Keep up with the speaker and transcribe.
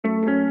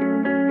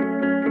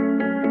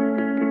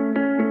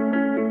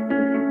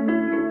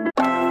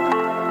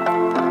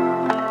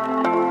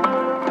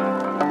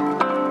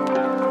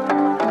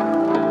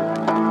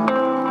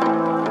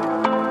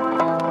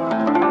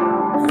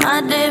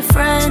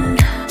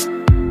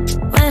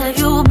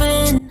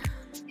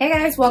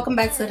guys, welcome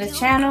back to the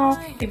channel.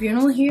 If you're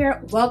new here,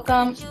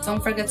 welcome.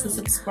 Don't forget to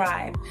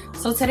subscribe.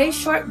 So today's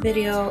short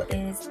video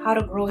is how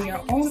to grow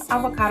your own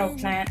avocado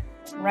plant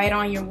right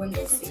on your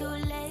windowsill.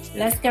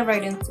 Let's get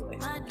right into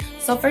it.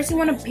 So first you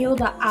want to peel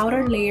the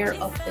outer layer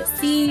of the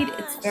seed.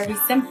 It's very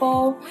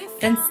simple.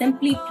 Then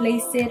simply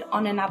place it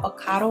on an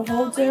avocado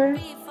holder.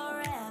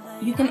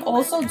 You can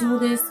also do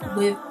this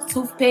with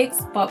toothpicks,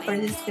 but for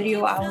this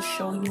video I will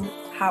show you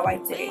how I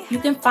did it. You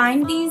can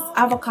find these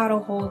avocado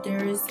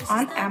holders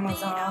on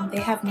Amazon.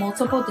 They have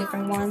multiple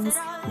different ones.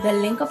 The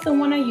link of the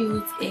one I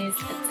use is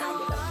down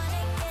below.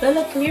 Fill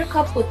a clear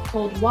cup with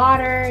cold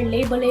water,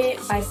 label it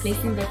by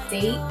placing the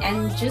date,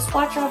 and just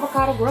watch your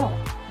avocado grow.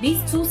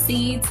 These two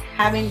seeds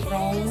haven't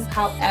grown,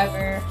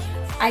 however,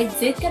 I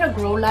did get a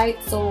grow light,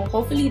 so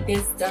hopefully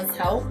this does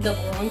help the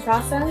growing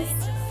process.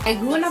 I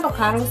grew an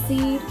avocado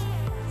seed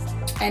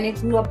and it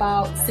grew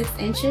about 6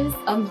 inches.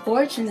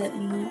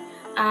 Unfortunately,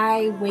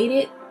 I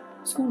waited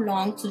too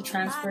long to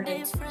transfer it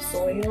into the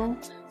soil,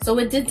 so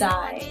it did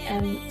die,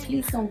 and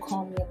please don't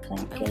call me a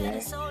plant killer.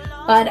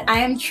 But I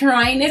am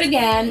trying it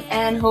again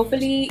and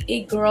hopefully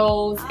it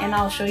grows, and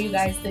I'll show you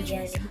guys the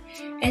journey.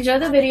 Enjoy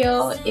the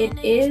video. It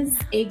is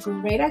a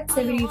great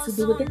activity to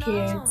do with the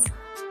kids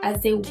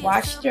as they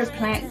watch their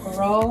plant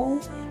grow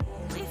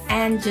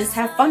and just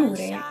have fun with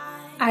it.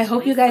 I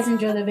hope you guys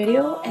enjoy the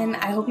video, and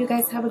I hope you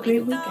guys have a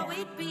great weekend.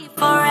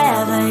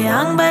 Forever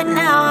young, but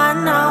now I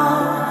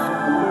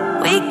know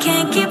we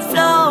can't keep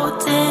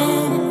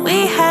floating,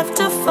 we have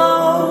to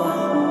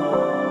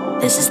fall.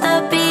 This is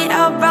the beat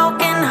of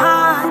broken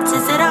hearts.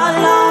 Is it all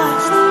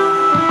lost?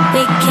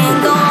 We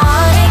can't go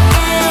on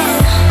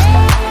again,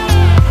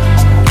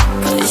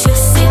 'cause you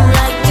seem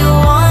like you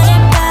want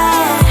it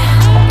bad.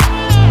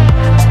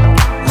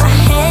 My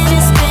head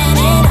is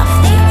spinning off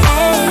the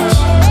edge,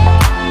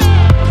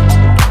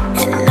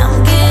 and I'm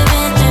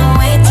giving in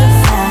way too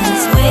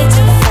fast, way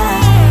too fast.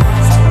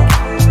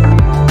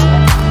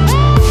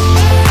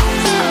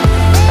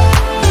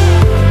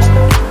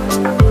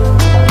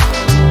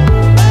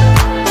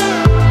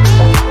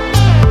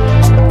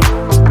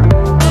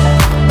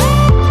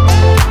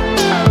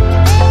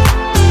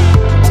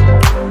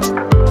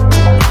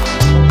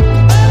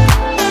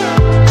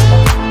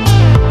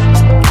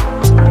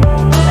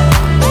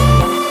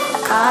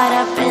 Caught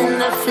up in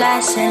the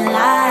flashing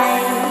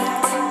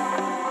light,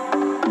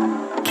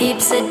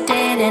 keeps it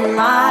dead in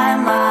my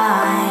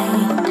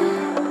mind,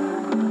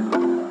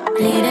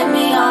 leading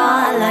me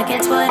on like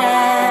it's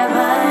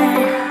whatever.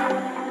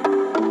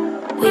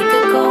 We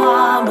could go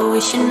on, but we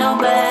should know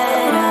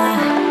better.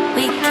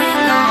 We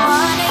can't go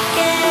on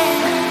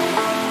again,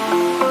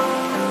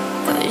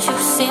 'cause you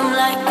seem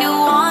like you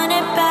want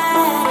it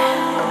bad.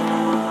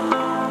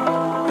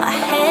 My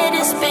head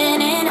is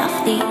spinning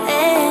off the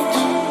edge,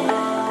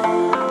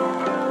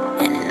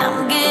 and I'm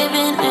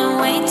giving in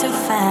way too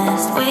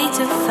fast, way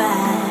too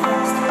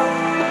fast.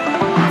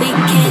 We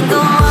can't go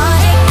on.